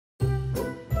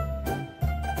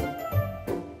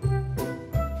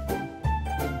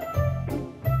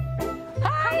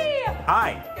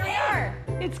Hi. Here we are.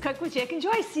 It's Cook with Jake and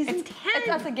Joyce, season 10. It's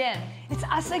us again. It's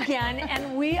us again,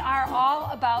 and we are all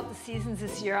about the seasons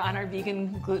this year on our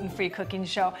vegan, gluten-free cooking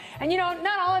show. And you know,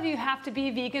 not all of you have to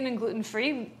be vegan and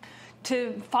gluten-free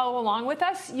to follow along with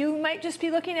us. You might just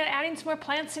be looking at adding some more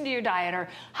plants into your diet, or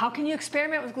how can you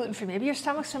experiment with gluten-free? Maybe your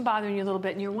stomach's been bothering you a little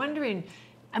bit and you're wondering,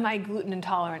 am I gluten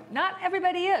intolerant? Not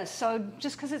everybody is, so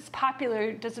just because it's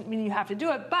popular doesn't mean you have to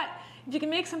do it, but if you can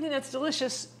make something that's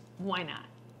delicious, why not?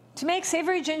 To make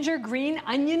savory ginger green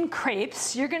onion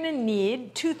crepes, you're gonna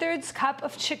need 2/3 cup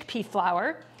of chickpea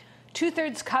flour,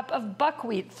 2/3 cup of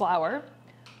buckwheat flour,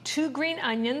 2 green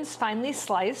onions finely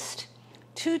sliced,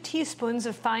 2 teaspoons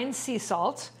of fine sea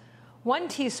salt, 1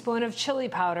 teaspoon of chili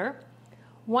powder,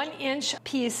 1-inch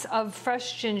piece of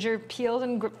fresh ginger peeled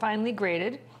and finely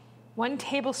grated, 1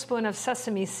 tablespoon of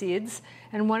sesame seeds,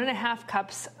 and 1.5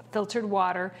 cups filtered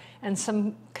water, and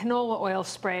some canola oil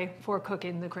spray for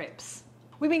cooking the crepes.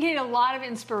 We've been getting a lot of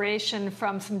inspiration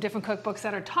from some different cookbooks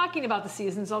that are talking about the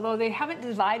seasons, although they haven't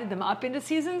divided them up into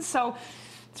seasons, so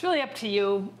it's really up to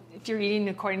you. If you're eating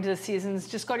according to the seasons,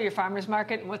 just go to your farmer's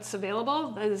market and what's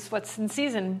available is what's in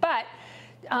season. But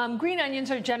green onions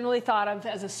are generally thought of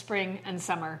as a spring and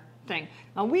summer thing.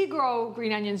 Now, we grow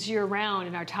green onions year-round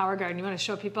in our tower garden. You want to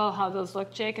show people how those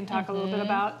look, Jake, and talk a little bit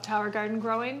about tower garden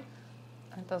growing?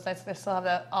 Aren't those nice? They still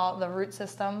have all the root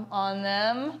system on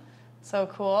them. So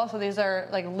cool. So these are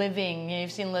like living. You know,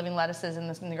 you've seen living lettuces in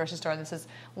the grocery store. This is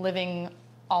living,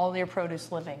 all your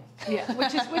produce living. Yeah,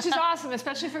 which is awesome,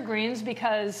 especially for greens,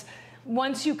 because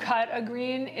once you cut a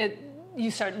green,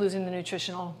 you start losing the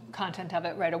nutritional content of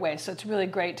it right away. So it's really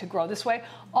great to grow this way.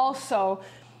 Also,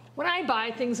 when I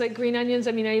buy things like green onions,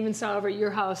 I mean, I even saw over at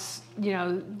your house, you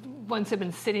know, once they've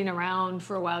been sitting around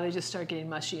for a while, they just start getting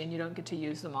mushy and you don't get to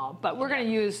use them all. But we're going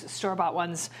to use store-bought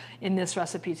ones in this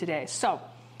recipe today. So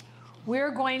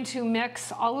we're going to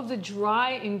mix all of the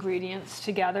dry ingredients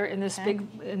together in this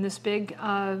big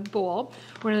bowl.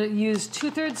 We're going to use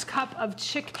 2/3 cup of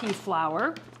chickpea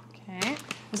flour. Okay.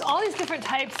 There's all these different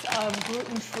types of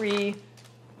gluten-free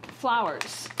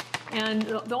flours, and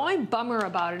the only bummer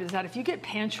about it is that if you get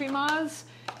pantry moths,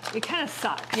 it kind of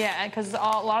sucks. Yeah, because a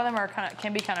lot of them are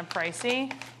can be kind of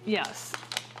pricey. Yes,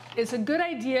 it's a good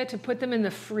idea to put them in the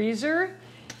freezer.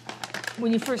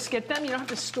 When you first get them, you don't have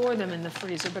to store them in the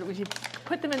freezer, but if you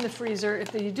put them in the freezer,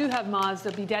 if you do have moths,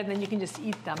 they'll be dead, and then you can just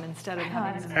eat them instead of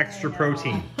having them. Extra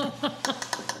protein.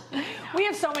 We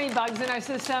have so many bugs in our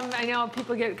system. I know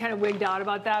people get kind of wigged out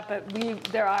about that, but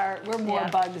we're more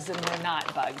bugs than we're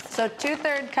not bugs. So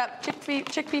 2/3 cup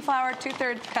chickpea flour,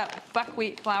 2/3 cup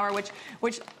buckwheat flour,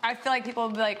 which I feel like people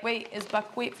will be like, wait, is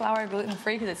buckwheat flour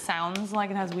gluten-free? Because it sounds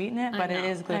like it has wheat in it, but it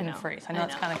is gluten-free. So I know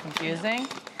it's kind of confusing.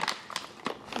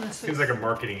 Seems like a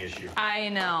marketing issue. I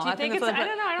know. Do you think it's? I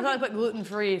don't know. I put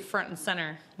gluten-free front and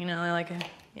center. You know, they like.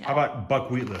 Yeah. How about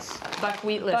buckwheatless?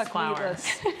 Buckwheatless flour.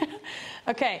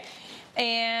 Okay,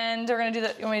 and we're gonna do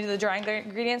the. You want me to do the dry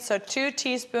ingredients? So 2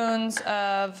 teaspoons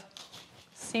of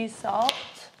sea salt.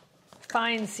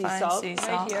 Fine sea salt.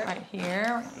 Right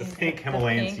here. The pink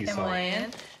Himalayan sea salt.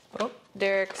 Himalayan. Oh,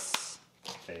 Derek's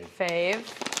fave.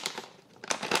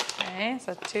 Okay,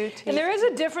 so 2 teaspoons. And there is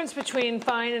a difference between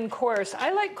fine and coarse.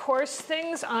 I like coarse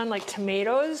things on like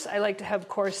tomatoes. I like to have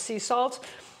coarse sea salt,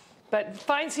 but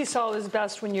fine sea salt is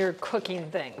best when you're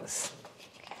cooking things.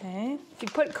 Okay. If you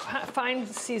put fine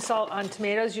sea salt on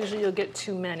tomatoes, usually you'll get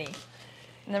too many.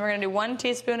 And then we're gonna do 1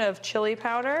 teaspoon of chili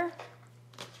powder.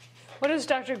 What does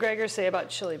Dr. Greger say about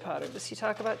chili powder? Does he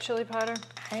talk about chili powder?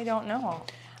 I don't know.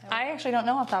 I actually don't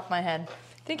know off the top of my head.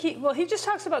 I think he just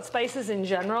talks about spices in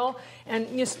general, and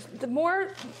the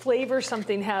more flavor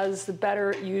something has, the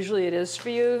better usually it is for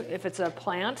you if it's a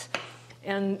plant.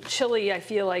 And chili, I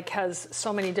feel like, has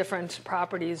so many different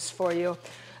properties for you,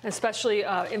 especially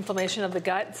inflammation of the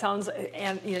gut. It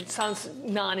sounds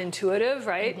non-intuitive,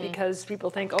 right? Because people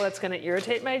think, oh, that's going to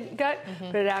irritate my gut,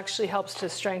 but it actually helps to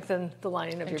strengthen the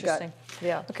lining of your gut.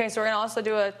 Yeah. Okay, so we're going to also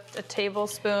do a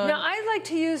tablespoon. Now, I like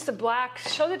to use the black,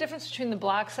 show the difference between the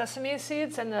black sesame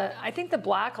seeds and I think the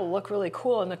black will look really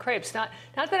cool in the crepes. Not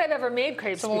that I've ever made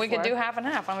crepes before. So we could do half and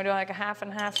half. Why don't we do like a half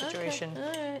and half situation? Okay.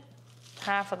 All right.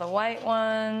 Half of the white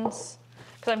ones.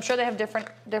 Because I'm sure they have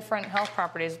different health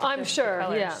properties. I'm sure,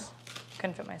 yeah.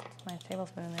 Couldn't fit my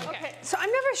tablespoon in there. Okay, so I'm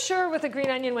never sure with a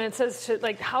green onion when it says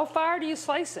how far do you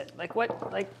slice it?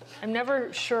 I'm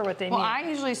never sure what they mean. Well, I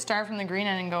usually start from the green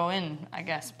onion and go in, I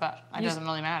guess, but it doesn't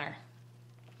really matter.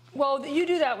 Well, you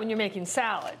do that when you're making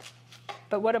salad,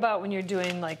 but what about when you're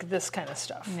doing like this kind of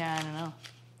stuff? Yeah, I don't know.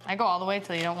 I go all the way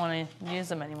till you don't want to use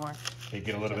them anymore. You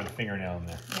get a little bit of fingernail in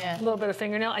there. Yeah. A little bit of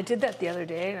fingernail. I did that the other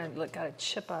day and I got a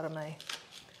chip out of my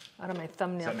out of my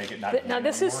thumbnail. Does that make it not Now vegan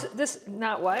this anymore? is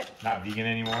not what? Not vegan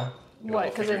anymore? What?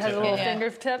 Because it has a little Yeah.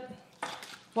 fingertip.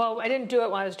 Well, I didn't do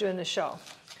it while I was doing the show.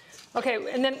 Okay,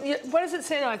 and then what does it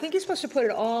say now? I think you're supposed to put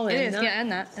it all in. It is, no? yeah, and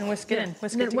that, and whisk it in.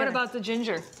 Whisk And it then what together. about the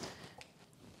ginger?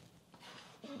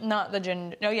 Not the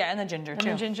ginger. Oh yeah, and the ginger too.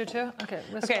 And the ginger too? Okay.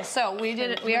 Okay, so we did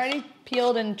it. We already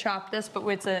peeled and chopped this, but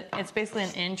it's basically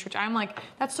an inch, which I'm like,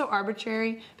 that's so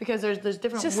arbitrary because there's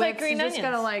different Just widths. like green you just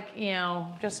onions. gotta like,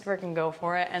 just freaking go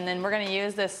for it. And then we're gonna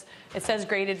use this. It says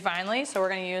grated finely, so we're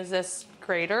gonna use this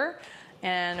grater,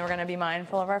 and we're gonna be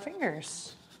mindful of our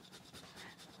fingers.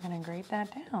 We're gonna grate that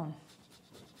down.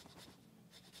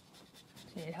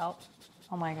 Do you need help?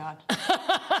 Oh my God.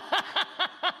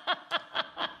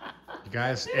 You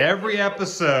guys, every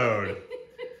episode.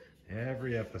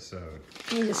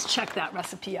 You just check that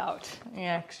recipe out.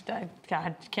 Yeah,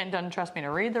 God, Ken doesn't trust me to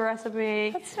read the recipe.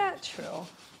 That's not true.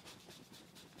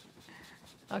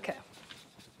 Okay.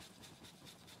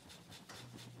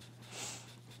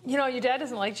 Your dad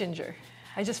doesn't like ginger.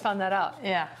 I just found that out.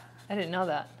 Yeah. I didn't know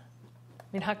that. I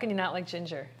mean, how can you not like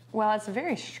ginger? Well, it's a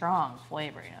very strong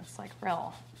flavor. It's like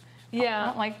real. I Yeah.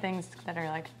 don't like things that are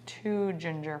like too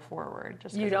ginger forward.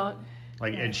 Just You 'cause don't?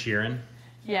 Like Ed Sheeran.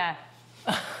 Yeah.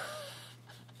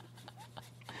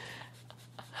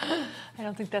 I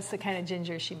don't think that's the kind of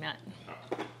ginger she meant.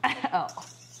 Oh.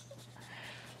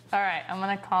 All right, I'm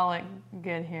gonna call it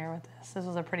good here with this. This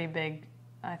was a pretty big,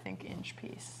 I think, inch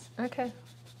piece. Okay.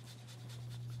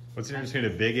 What's the difference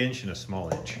between a big inch and a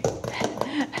small inch?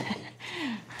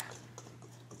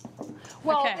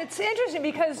 Well, Okay. it's interesting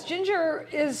because ginger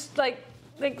is like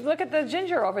look at the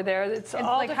ginger over there. It's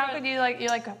all like how different-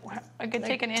 could I could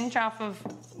take an inch off of,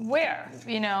 Where?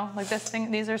 like this thing.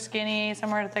 These are skinny,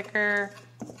 some are thicker.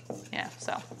 Yeah.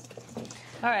 So.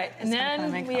 All right, and Just gonna kinda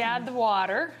then make we something. add the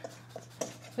water.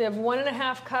 We have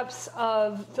 1.5 cups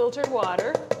of filtered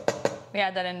water. We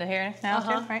add that into here now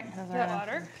Uh-huh. too, right? Those Yeah, are-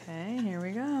 water. Okay, here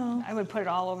we go. I would put it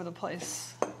all over the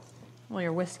place. Well,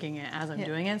 you're whisking it as I'm Yeah.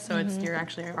 doing it, so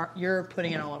you're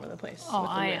putting it all over the place. Oh, with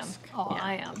the I am. whisk. Oh, Yeah.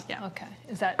 I am. Yeah. Okay.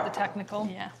 Is that the technical?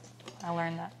 Yeah, I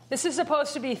learned that. This is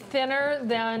supposed to be thinner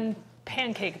than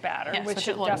pancake batter, Yes, which which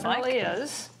it it looks definitely like.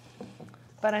 is.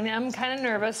 But I'm kind of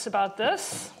nervous about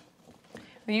this.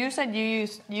 Well, you said you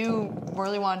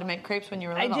really wanted to make crepes when you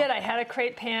were I little. did. I had a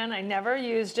crepe pan. I never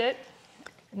used it.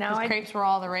 Now Because crepes were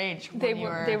all the rage. They when you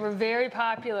were, they were very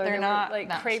popular. They're They not were like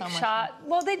that crepe so much shop.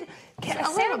 Well, little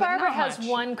Santa bit, Barbara not has much.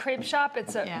 one crepe shop.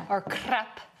 It's Yeah. or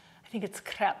crepe. I think it's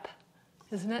crepe,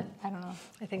 isn't it? I don't know.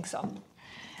 I think so.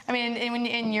 I mean,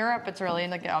 in Europe, it's really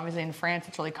like obviously in France,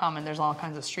 it's really common. There's all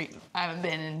kinds of street. I haven't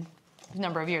been in a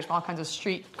number of years, but all kinds of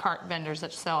street cart vendors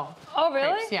that sell. Oh, really?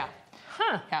 Crepes. Yeah,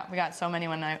 Huh. yeah. We got so many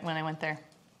when I went there.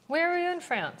 Where were you in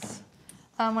France?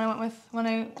 When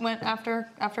I went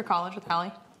after college with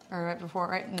Hallie, or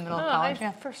right in the middle of college.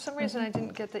 Yeah. For some reason, I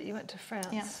didn't get that you went to France.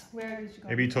 Yeah. Where did you go?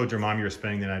 Maybe you told your mom you were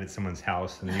spending the night at someone's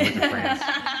house and then you went to France.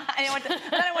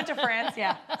 Then I went to France.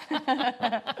 Yeah.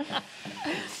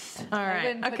 All I right.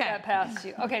 didn't put Okay. that past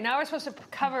you. Okay, now we're supposed to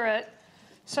cover it.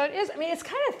 So it is. I mean, it's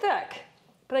kind of thick,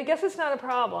 but I guess it's not a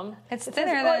problem. It's It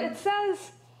thinner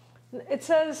says, than- It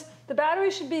says the battery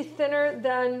should be thinner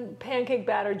than pancake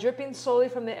batter, dripping slowly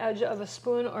from the edge of a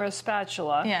spoon or a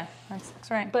spatula. Yeah, that's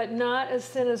right. But not as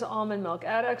thin as almond milk.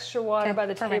 Add extra water Okay, by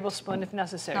the perfect. tablespoon if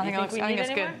necessary. I Do think, you think we need it's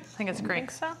any good. more? I think it's great.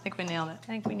 Think so? I think we nailed it. I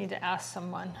think we need to ask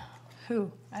someone.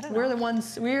 Who? I don't know. We're the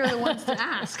ones to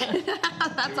ask.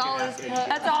 That's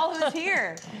all who's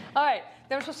here. All right,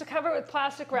 then we're supposed to cover it with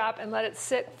plastic wrap and let it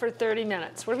sit for 30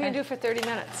 minutes. What are we going to do for 30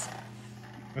 minutes?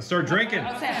 Let's start drinking.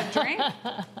 I was saying a drink.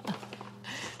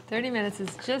 30 minutes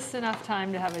is just enough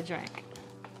time to have a drink.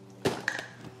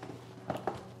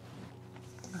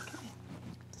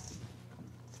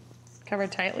 Cover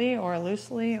tightly or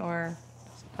loosely or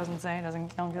doesn't say.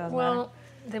 Doesn't matter. Well,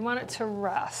 they want it to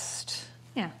rest.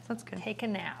 Yeah, that's good. Take a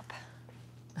nap.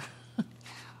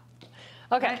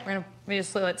 Okay. We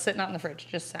just let it sit not in the fridge.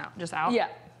 Just out. Yeah.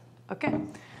 Okay. All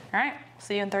right.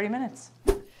 See you in 30 minutes.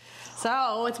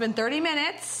 So it's been 30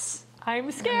 minutes. I'm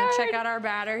I'm scared. gonna check out our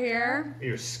batter here.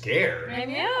 You're scared. I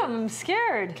am. I'm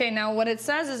scared. Okay, now what it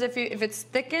says is if it's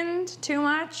thickened too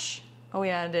much. Oh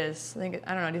yeah, it is. I don't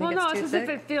know. Do you Well, think no, it's it's too as if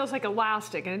thick? it feels like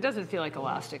elastic, and it doesn't feel like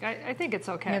elastic. I think it's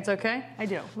okay. It's okay. I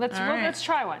do. Let's All right. let's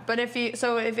try one. But if it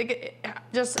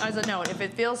just as a note, if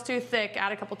it feels too thick,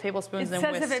 add a couple tablespoons It and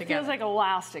says whisk if it together. feels like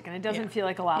elastic, and it doesn't Yeah. feel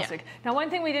like elastic. Now, one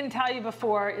thing we didn't tell you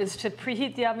before is to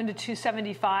preheat the oven to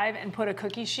 275 and put a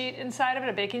cookie sheet inside of it,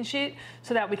 a baking sheet,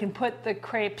 so that we can put the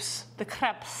crepes,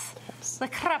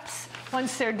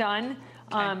 once they're done,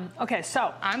 Okay,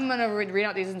 so I'm gonna read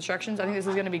out these instructions. I think this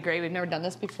is gonna be great. We've never done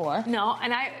this before. no,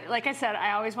 and like I said,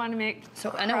 I always want to make.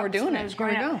 So I know we're doing it. Here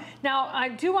we go. Now I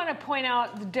do want to point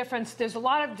out the difference. There's a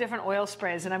lot of different oil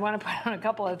sprays, and I want to point out a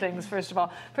couple of things. First of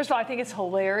all, I think it's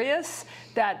hilarious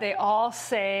that they all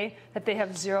say that they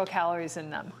have 0 calories in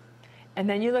them, and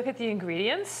then you look at the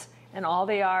ingredients, and all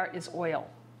they are is oil.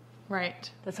 Right.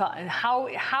 That's all. And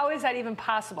how is that even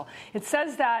possible? It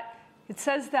says that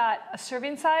a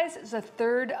serving size is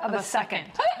 1/3 of a second.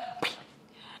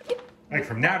 Like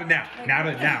from now to now, now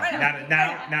to now,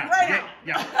 now to now.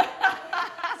 Yeah.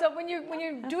 So when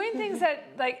you're doing things that,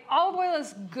 like, olive oil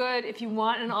is good if you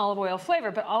want an olive oil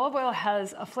flavor, but olive oil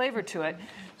has a flavor to it.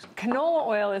 Canola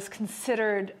oil is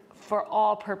considered for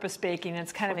all-purpose baking.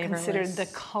 It's kind of considered the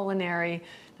culinary.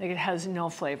 Like, it has no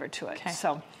flavor to it. Okay. So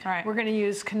all right. we're going to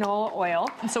use canola oil.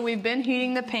 And so we've been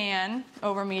heating the pan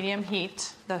over medium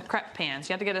heat, the crepe pans.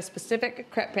 You have to get a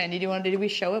specific crepe pan. Did we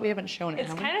show it? We haven't shown it.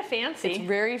 It's kind of fancy. It's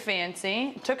very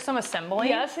fancy. It took some assembly.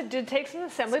 Yes, it did take some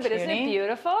assembly, It's but isn't it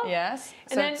beautiful? Yes.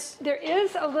 And then there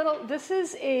is a little. This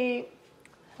is a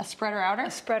spreader outer.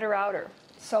 A spreader outer.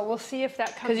 So we'll see if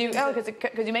that comes.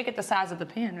 Because you make it the size of the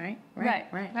pan, right?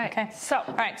 Right. Okay. So,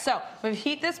 all right. So we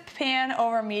heat this pan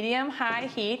over medium-high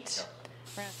heat.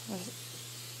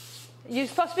 You're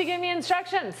supposed to be giving me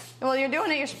instructions. Well, you're doing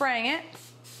it. You're spraying it.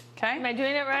 Okay. Am I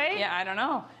doing it right? Yeah, I don't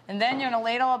know. And then you're gonna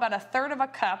ladle about 1/3 of a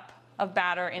cup of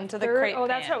batter into the crepe pan. Oh,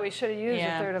 that's right. We should have used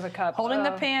 1/3 of a cup. Holding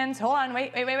the pans. Hold on.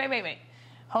 Wait.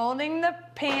 Holding the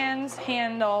pan's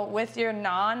handle with your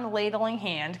non-ladling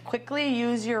hand, quickly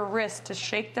use your wrist to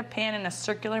shake the pan in a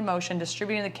circular motion,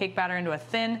 distributing the cake batter into a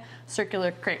thin,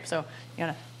 circular crepe. So you're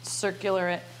gonna circular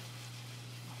it.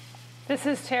 This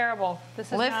is terrible.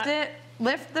 This is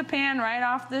Lift the pan right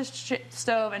off the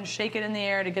stove and shake it in the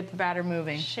air to get the batter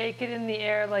moving. Shake it in the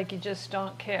air like you just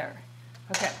don't care.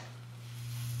 Okay.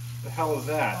 The hell is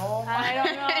that? Oh, I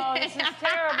don't know. This is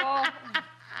terrible.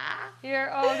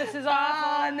 This is awful.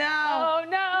 Oh, no. Oh,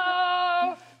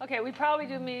 no. Okay, we probably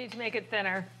do need to make it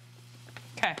thinner.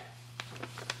 Okay.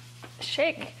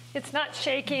 Shake. It's not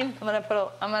shaking. I'm gonna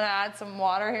add some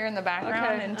water here in the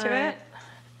background into it.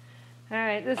 All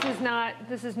right. This is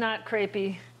not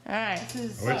crepey. All right.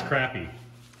 It's crappy.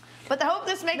 But I hope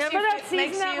this makes Remember that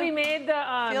season that we made the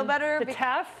feel better. The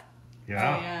teff?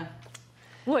 Yeah. Oh,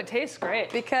 yeah. Ooh, it tastes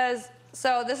great. Because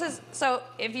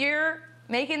if you're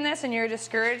making this and you're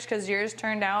discouraged because yours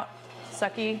turned out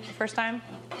sucky the first time,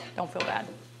 don't feel bad.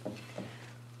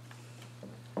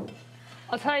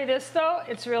 I'll tell you this though,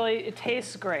 it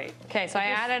tastes great. Okay, so I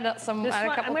added some.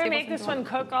 I'm going to make this one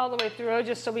cook all the way through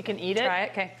just so we can eat it. Try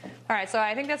it. Okay. All right. So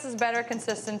I think this is better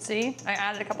consistency. I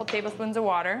added a couple tablespoons of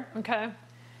water. Okay.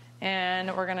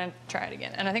 And we're gonna try it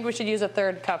again. And I think we should use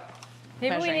 1/3 cup.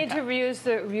 Maybe we need to reuse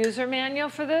the user manual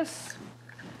for this.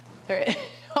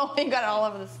 Oh, we got all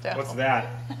over the stove. What's that?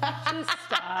 Just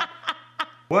stop.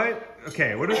 What?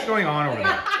 Okay, what is going on over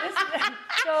there?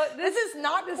 This is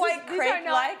not quite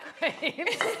crepe-like,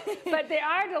 but they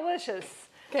are delicious.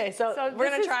 Okay, so we're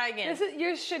gonna try again.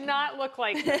 Yours should not look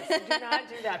like this. Do not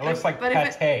do that. It looks like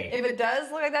pate. If it does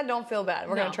look like that, don't feel bad.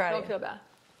 We're gonna try it. Don't feel bad.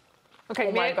 Okay.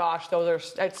 Oh my gosh,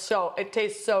 it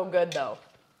tastes so good though.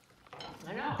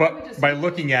 I know. But by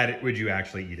looking at it, would you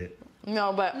actually eat it?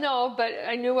 No, but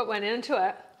I knew what went into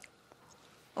it.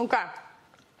 Okay,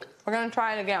 we're gonna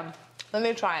try it again. Let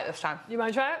me try it this time. You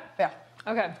want to try it? Yeah.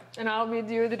 Okay, and I'll read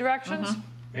you the directions.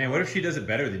 Man, what if she does it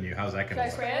better than you? How's that Should gonna I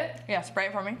work? spray it? Yeah, spray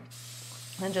it for me.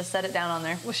 And just set it down on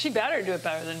there. Well, she better do it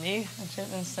better than me. And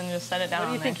just set it down What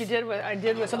do you think you did with? I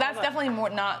did with. So that's definitely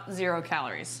not 0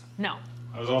 calories. No.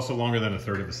 I was also longer than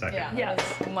 1/3 of a second. Yeah.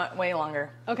 Yes. It's way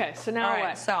longer. Okay, so now All right,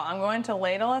 what? so I'm going to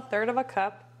ladle 1/3 of a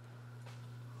cup.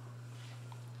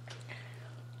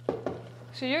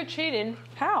 So you're cheating.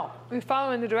 How? We're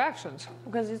following the directions.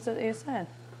 Because you said.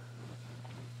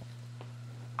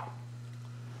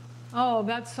 Oh,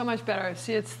 that's so much better.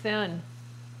 See, it's thin.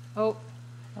 Oh.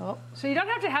 So you don't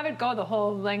have to have it go the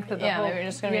whole length of the whole. Yeah, they're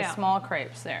just going to be small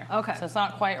crepes there. Okay. So it's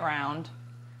not quite round.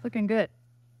 Looking good.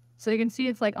 So you can see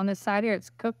it's like on this side here, it's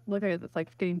cooked. Look at it, it's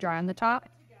like getting dry on the top.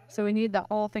 So we need the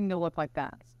whole thing to look like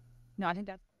that. No, I think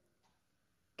that's...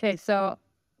 Okay, so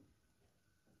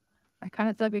I kind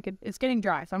of feel like we could, it's getting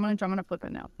dry, so I'm gonna flip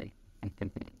it now.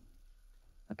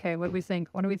 Okay, what do we think?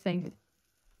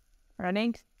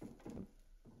 Ready?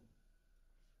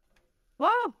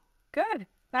 Whoa, good.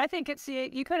 I think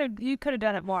you could have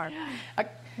done it more.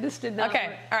 This did not. Okay,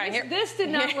 work. all right. This did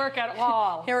not work at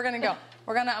all. Here we're gonna go.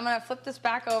 I'm gonna flip this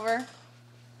back over.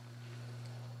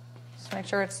 Just make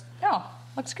sure it's. Oh,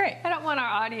 looks great. I don't want our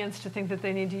audience to think that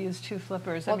they need to use 2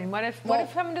 flippers. I mean, what if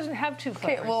someone doesn't have 2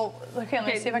 flippers? Okay, let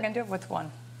me see if I can do it with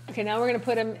one. Okay, now we're going to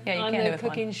put them on the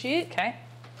cooking sheet. Okay.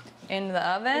 In the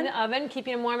oven. In the oven,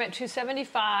 keeping them warm at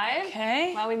 275.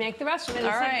 Okay. While we make the rest of it. All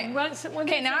right.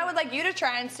 Okay, now I would like you to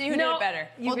try and see who did it better.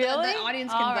 You really? The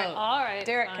audience can vote. All right.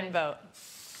 Derek can vote.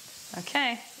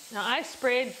 Okay. Now I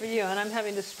sprayed for you, and I'm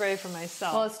having to spray for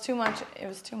myself. Well, it's too much. It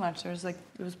was too much. There was it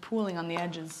was pooling on the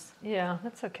edges. Yeah,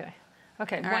 that's okay.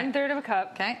 Okay, all right. 1/3 of a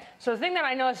cup. Okay. So the thing that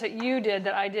I noticed that you did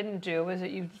that I didn't do was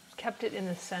that you kept it in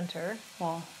the center.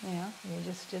 Well, yeah. And you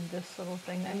just did this little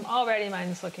thing. And already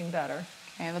mine's looking better.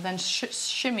 Okay, but then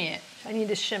shimmy it. I need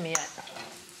to shimmy it.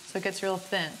 So it gets real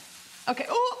thin. Okay.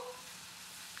 Oh.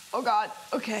 Oh God.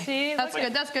 Okay. See, that's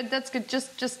good. That's good. That's good.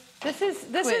 Just. This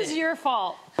is your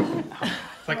fault.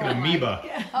 It's like an amoeba.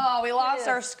 Oh, we lost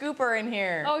our scooper in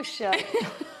here. Oh shit.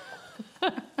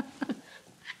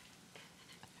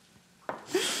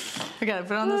 I gotta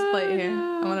put it on this plate here.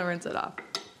 I'm gonna rinse it off.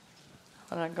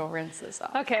 I'm gonna go rinse this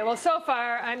off. Okay, well so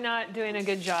far I'm not doing a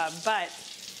good job, but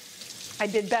I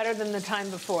did better than the time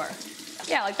before.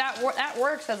 Yeah, like that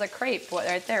works as a crepe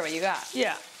right there, what you got.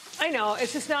 Yeah, I know,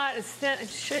 it's just not, it's thin, it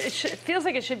feels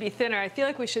like it should be thinner. I feel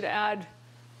like we should add,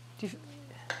 I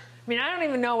mean, I don't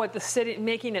even know what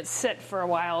making it sit for a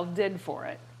while did for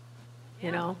it,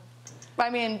 you know? But I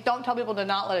mean, don't tell people to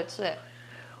not let it sit.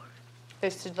 They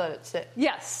should let it sit.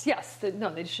 Yes, no,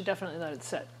 they should definitely let it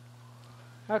sit.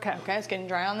 Okay. Okay, it's getting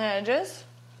dry on the edges.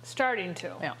 Starting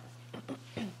to. Yeah.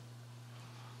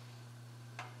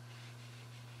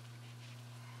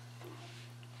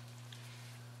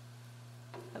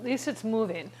 At least it's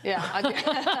moving. Yeah.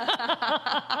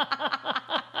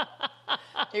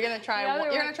 You're gonna try.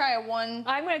 You're gonna try a one.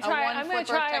 I'm gonna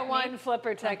try a 1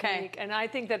 flipper technique, okay. and I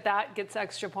think that gets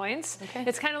extra points. Okay.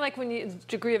 It's kind of like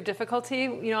degree of difficulty,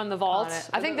 you know, on the vault.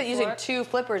 I think that using 2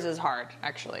 flippers is hard,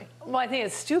 actually. Well, I think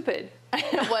it's stupid.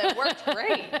 Well, it worked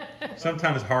great.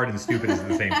 Sometimes hard and stupid is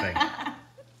the same thing.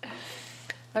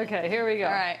 Okay, here we go.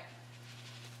 All right.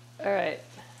 All right.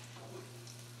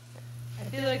 I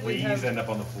feel like Please end up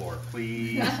on the floor,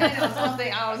 please. I know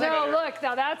something. No, look,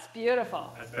 now that's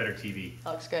beautiful. That's better TV.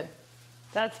 Looks good.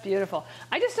 That's beautiful.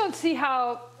 I just don't see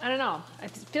how, I don't know. I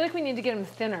feel like we need to get them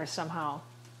thinner somehow.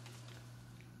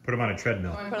 Put them on a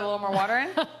treadmill. Want me to put a little more water in?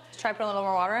 Let's try putting a little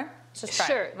more water in. Let's just try.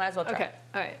 Sure. It. Might as well try. Okay,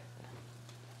 all right.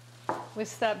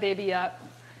 Whisk that baby up.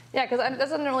 Yeah, because it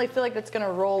doesn't really feel like it's going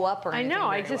to roll up or anything. I know,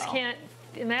 I just can't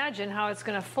imagine how it's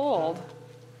going to fold.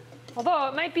 Although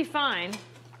it might be fine.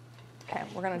 Okay,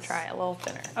 we're going to try it a little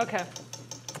thinner. Okay,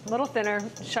 a little thinner.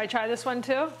 Should I try this one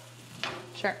too?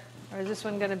 Sure. Or is this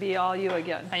one going to be all you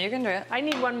again? No, you can do it. I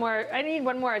need one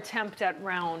more attempt at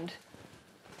round.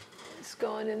 It's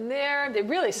going in there. They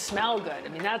really smell good. I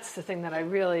mean, that's the thing that I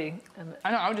really am.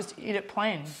 I know, I would just eat it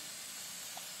plain.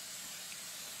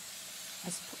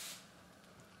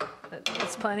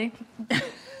 That's plenty.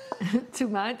 Too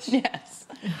much? Yes.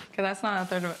 Because that's not a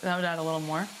third of it. That would add a little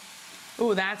more.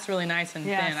 Ooh, that's really nice and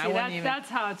thin. Yeah, I wouldn't even that's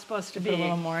how it's supposed to be. put a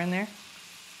little more in there.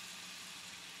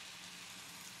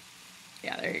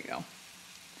 Yeah, there you go.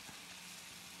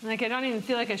 Like, I don't even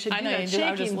feel like I should do that you I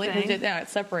shaking just thing. yeah, it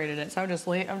separated it. So I would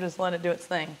just let it do its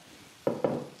thing.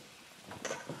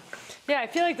 Yeah, I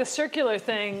feel like the circular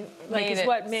thing is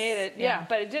what made it. Yeah, yeah,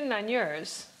 but it didn't on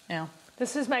yours. Yeah.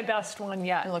 This is my best one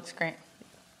yet. It looks great.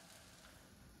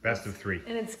 Best of 3.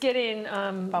 And it's getting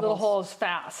little holes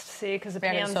fast, see? Because the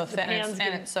pan's so thin. And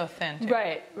it's so thin, too.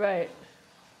 Right, right.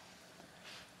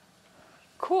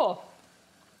 Cool.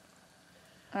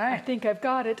 All right. I think I've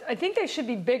got it. I think they should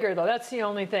be bigger, though. That's the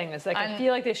only thing. Is like I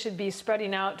feel like they should be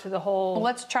spreading out to the whole. Well,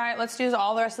 let's try it. Let's use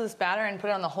all the rest of this batter and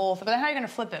put it on the whole. But then how are you going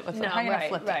to flip it? No, how are you going to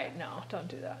flip right. No, don't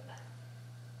do that.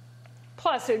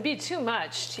 Plus, it would be too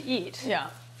much to eat. Yeah.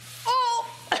 Oh!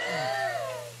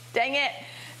 Dang it.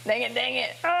 Dang it, dang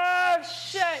it. Oh,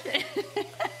 shit.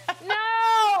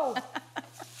 No!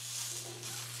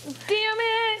 Damn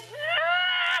it!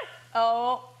 Ah!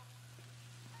 Oh.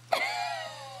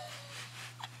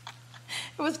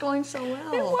 It was going so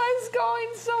well. It was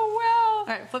going so well. All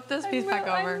right, flip this piece back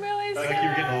over. I'm really I felt like you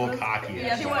were getting a little cocky.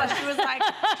 Yeah, she was. She was like,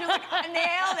 I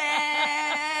nailed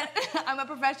it. I'm a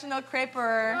professional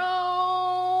creper.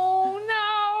 Oh,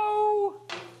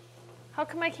 no. How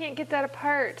come I can't get that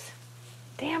apart?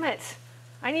 Damn it.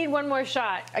 I need one more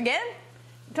shot. Again?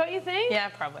 Don't you think? Yeah,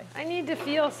 probably. I need to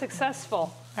feel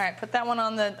successful. All right, put that one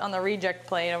on the reject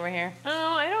plate over here.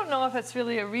 Oh, I don't know if it's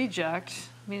really a reject.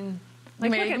 I mean,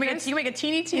 like, you make a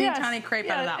teeny tiny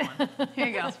crepe out of that one. Here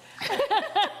you go.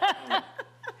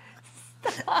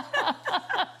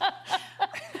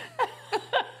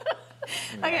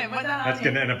 Okay, put that on. That's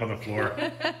going to end up on the floor.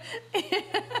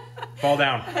 Fall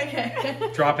down. Okay.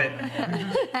 Drop it.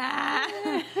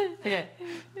 Okay.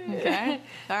 Okay.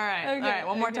 All right. Okay. All right.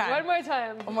 One more time. One more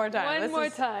time. One more time. One This more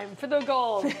is- time for the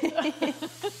gold.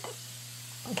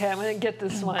 Okay, I'm gonna get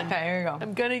this one. Okay, here you go.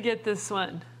 I'm gonna get this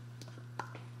one.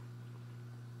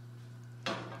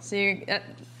 So you, it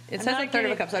says not a third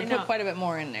of a getting- cup, so I I put know. quite a bit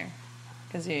more in there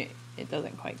because it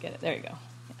doesn't quite get it. There you go.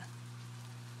 Yeah.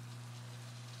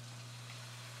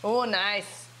 Oh,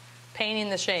 nice. Painting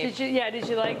the shape. Did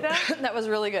you like that? That was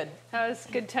really good. That was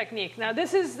good technique. Now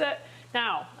this is the.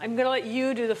 Now I'm gonna let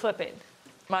you do the flipping.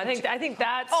 I think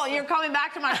that's. Oh, you're coming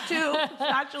back to my two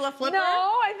spatula flipper? No,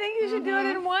 I think you should do it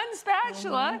in one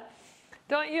spatula.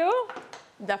 Don't you?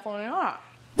 Definitely not.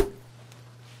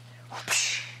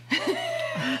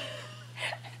 I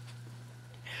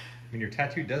mean, your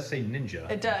tattoo does say ninja.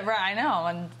 It does, right, I know.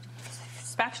 And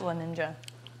spatula ninja.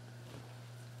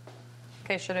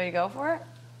 Okay, should I go for it?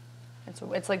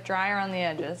 It's like dry around the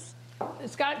edges.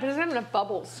 It doesn't have enough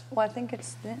bubbles. Well, I think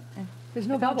it's. There's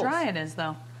no Look how bubbles. dry it is,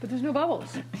 though. But there's no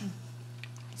bubbles.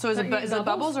 So is Don't you it need the bubbles?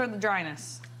 bubbles or the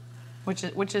dryness? Which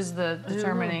is the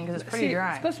determining, because it's pretty See, dry.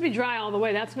 It's supposed to be dry all the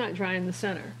way. That's not dry in the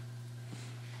center.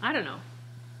 I don't know.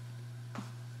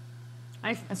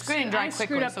 It's getting dry quickly,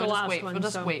 screwed up so the we'll last just wait. one. We'll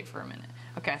just so- wait for a minute.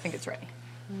 Okay, I think it's ready.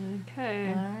 Okay.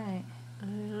 All right. I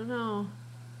don't know.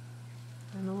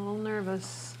 I'm a little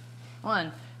nervous.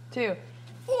 1, 2.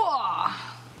 Whoa!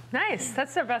 Nice.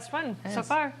 That's their best one so is.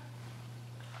 far.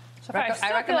 So far, I still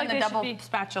feel recommend like the they should double be-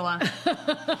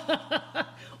 spatula.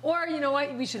 Or you know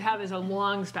what we should have is a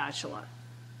long spatula.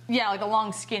 Yeah, like a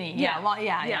long skinny. Yeah,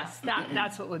 Yes,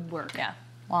 that's what would work. yeah.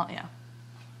 Well, yeah.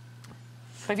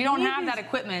 But if you don't Need have that these-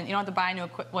 equipment, you don't have to buy new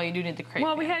equipment. Well, you do need the crepe.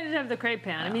 Well, we pan. had to have the crepe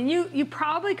pan. I mean, you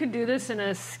probably could do this in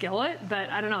a skillet, but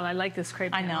I don't know. I like this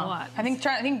crepe I pan a know. lot. I think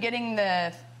getting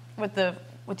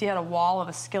with you had a wall of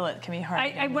a skillet can be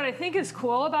hard. What I think is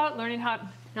cool about learning how,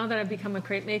 now that I've become a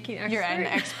crepe making expert. You're an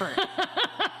expert.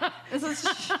 This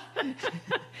is.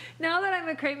 Now that I'm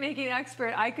a crepe making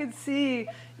expert, I could see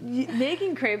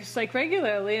making crepes like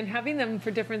regularly and having them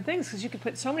for different things, because you could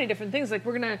put so many different things. Like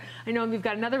I know we've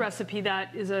got another recipe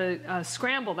that is a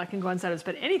scramble that can go inside of this,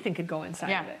 but anything could go inside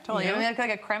Yeah, of it. totally. you know? I mean,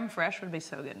 like a creme fraiche would be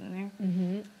so good in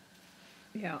there.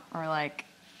 Yeah. Or like,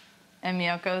 and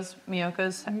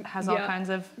Miyoko's has all Yeah. kinds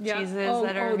of Yeah. cheeses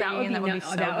that are vegan. That would be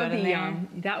so good in there.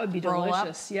 That would be Roll up.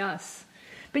 delicious. Yes.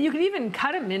 But you could even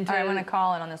cut them into. All right, I'm gonna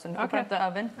call it on this one. Open Okay. up the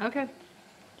oven. Okay.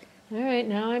 All right,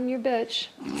 now I'm your bitch.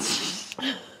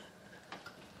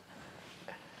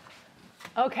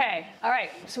 Okay. All right.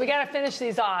 So we got to finish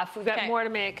these off. We've got Okay. more to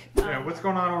make. Yeah, what's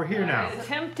going on over here now?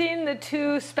 Attempting the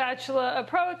two spatula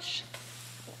approach.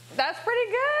 That's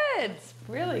pretty good.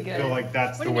 Really I good. feel like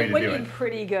that's What the do way you to mean, do what do you it. mean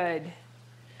pretty good?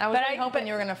 I was But really hoping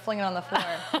you were gonna fling it on the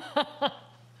floor.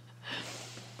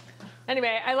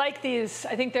 Anyway, I like these.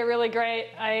 I think they're really great.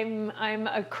 I'm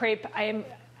a crepe. I'm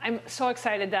so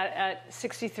excited that at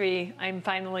 63 I'm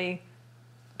finally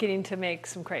getting to make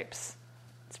some crepes.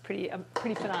 It's pretty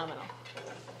phenomenal.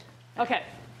 Okay.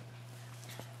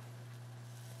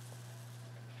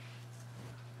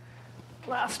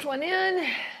 Last one in.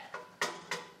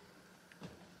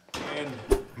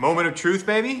 Moment of truth,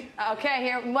 baby. Okay,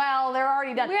 here. Well, they're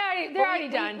already done. They're already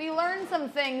done. We learned some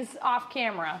things off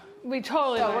camera, We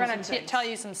totally. so learned we're gonna some things. tell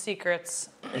you some secrets.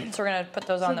 So we're gonna put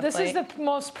those on the This plate. is the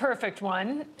most perfect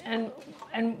one, and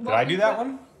Did I do that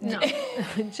one? No,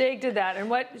 Jake did that, and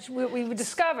what we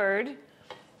discovered.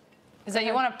 Is that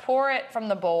you want to pour it from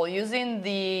the bowl using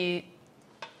the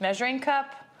measuring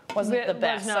cup wasn't It the was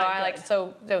best. So not I good.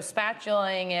 so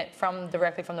spatulaing it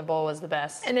directly from the bowl was the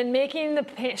best. And then making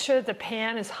sure that the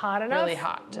pan is hot enough. Really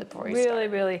hot before you Really,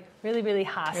 start. really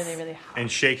hot. Really, really hot. And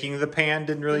shaking the pan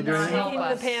didn't really do anything? help Making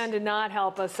us. the pan did not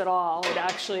help us at all. It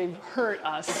actually hurt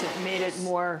us. It made it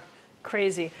more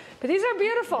crazy. But these are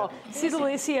beautiful. See the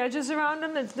lacy edges around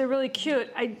them? They're really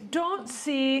cute. I don't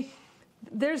see.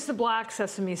 There's the black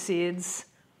sesame seeds.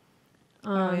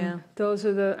 Oh yeah. Those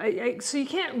are the. So you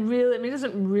can't really. I mean, it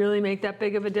doesn't really make that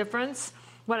big of a difference.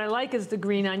 What I like is the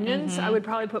green onions. I would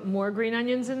probably put more green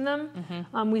onions in them.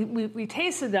 We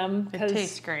tasted them. They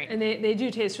taste great. And they do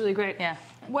taste really great. Yeah.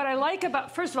 What I like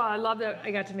about, first of all, I love that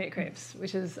I got to make crepes,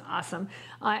 which is awesome.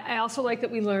 I also like that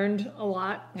we learned a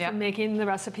lot Yep. from making the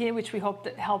recipe, which we hope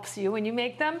that helps you when you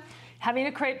make them. Having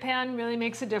a crepe pan really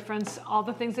makes a difference. All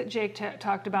the things that Jake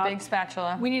talked about. Big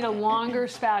spatula. We need a longer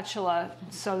spatula.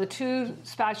 So the two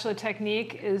spatula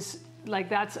technique is like,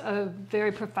 that's a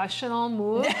very professional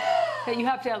move that you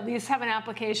have to at least have an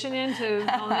application in to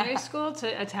culinary school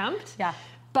to attempt. Yeah.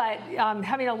 But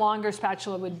having a longer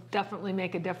spatula would definitely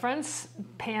make a difference.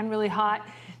 Pan really hot.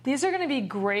 These are going to be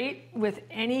great with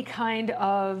any kind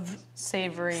of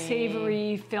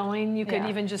savory filling. You could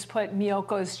even just put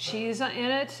Miyoko's cheese in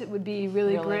it. It would be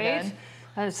really great. Good.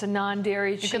 It's a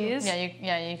non-dairy cheese.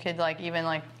 You could like even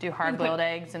like do hard-boiled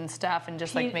eggs and stuff and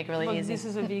just like make it really easy. This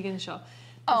is a vegan show.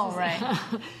 Right.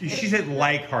 She said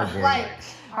like hard-boiled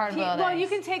eggs. Hard-boiled Well, eggs. you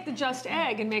can take the just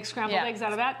egg and make scrambled eggs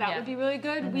out of that. That would be really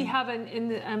good. We have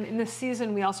in this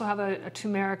season, we also have a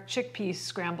turmeric chickpea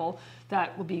scramble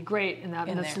that will be great in that.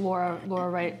 And that's Laura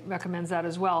Wright recommends that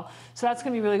as well. So that's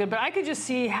going to be really good. But I could just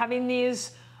see having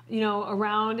these,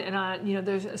 around and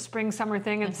there's a spring summer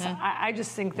thing. It's I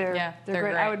just think they're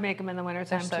great. I would make them in the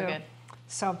wintertime so too. Good.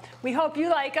 So we hope you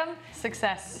like them.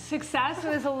 Success. It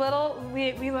was a little.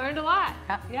 We learned a lot.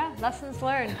 Yeah, lessons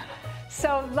learned.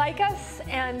 So like us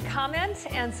and comment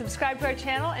and subscribe to our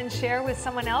channel and share with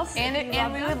someone else.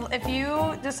 If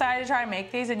you decide to try to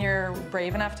make these and you're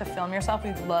brave enough to film yourself,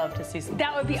 we'd love to see some.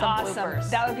 That would be awesome. Bloopers.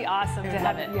 That would be awesome to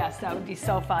have. it. Yes, that would be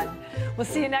so fun. We'll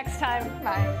see you next time.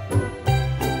 Bye.